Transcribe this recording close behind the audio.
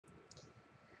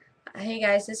Hey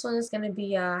guys, this one is going to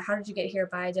be How Did You Get Here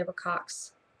by Deborah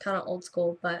Cox. Kind of old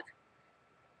school, but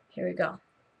here we go.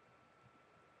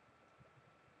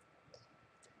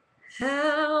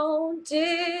 How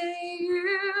did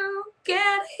you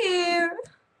get here?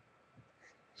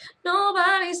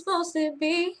 Nobody's supposed to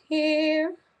be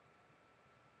here.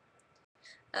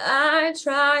 I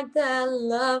tried that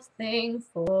love thing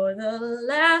for the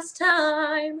last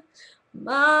time.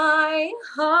 My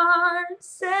heart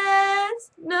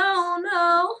says no,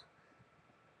 no.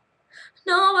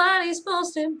 Nobody's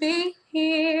supposed to be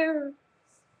here.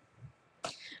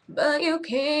 But you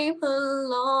came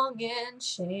along and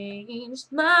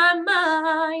changed my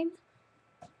mind.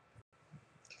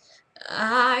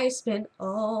 I spent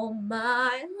all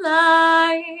my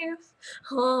life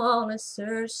on a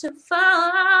search to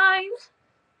find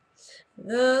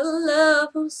the love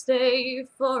who'll stay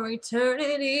for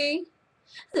eternity,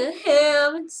 the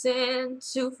heaven sent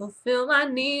to fulfill my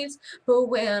needs. But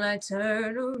when I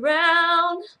turn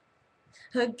around,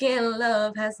 again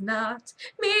love has knocked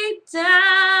me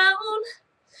down.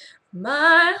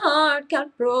 My heart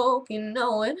got broken,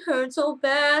 oh it hurt so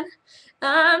bad.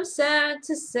 I'm sad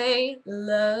to say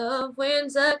love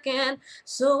wins again.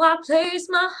 So I place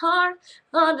my heart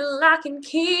under lock and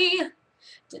key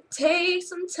to take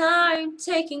some time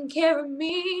taking care of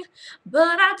me.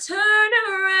 But I turn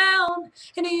around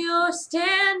and you're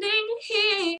standing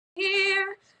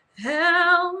here.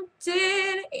 How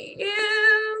did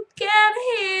you get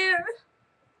here?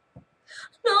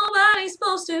 Nobody's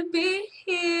supposed to be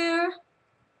here.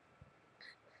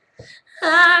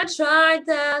 I tried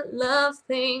that love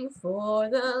thing for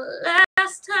the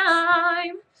last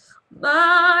time.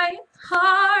 My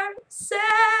heart said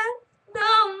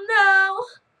no, no.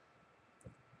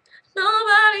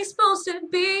 Nobody's supposed to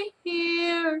be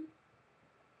here.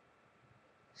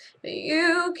 But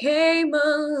you came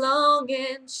along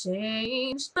and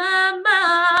changed my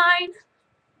mind.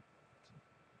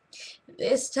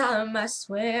 This time I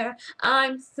swear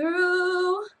I'm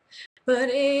through. But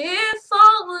if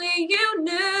only you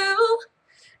knew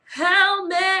how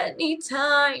many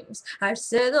times I've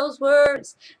said those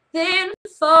words, then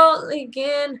fall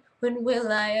again. When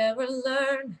will I ever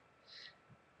learn?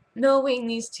 Knowing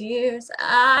these tears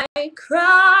I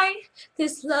cry,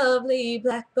 this lovely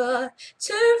black butterfly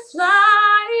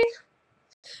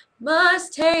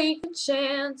must take a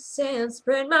chance and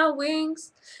spread my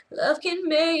wings. Love can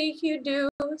make you do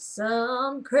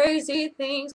some crazy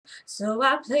things. So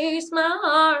I place my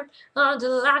heart under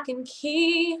lock and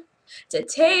key to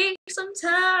take some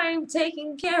time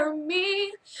taking care of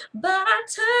me. But I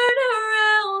turn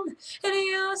around and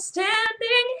you're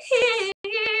standing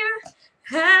here.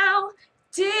 How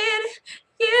did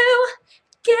you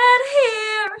get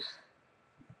here?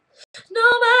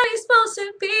 Nobody's supposed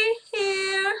to be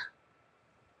here.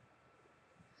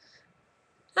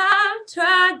 I've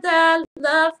tried that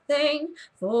love thing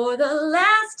for the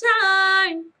last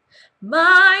time.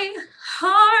 My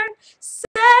heart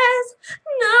says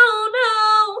no,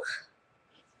 no.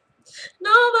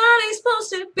 Nobody's supposed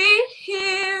to be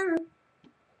here.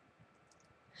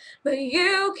 But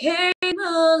you came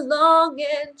along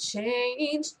and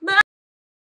changed my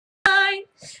mind.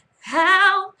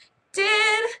 How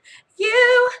did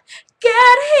you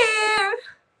get here?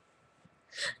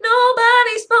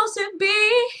 Nobody's supposed to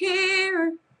be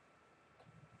here.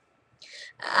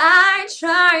 I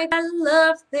tried that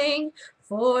love thing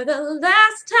for the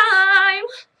last time.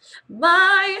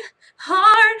 My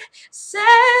heart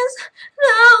says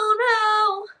no,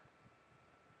 no.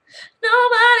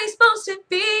 Nobody's supposed to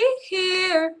be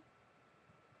here.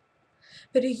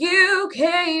 But you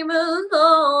came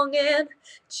along and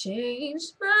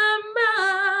changed my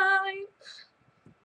mind.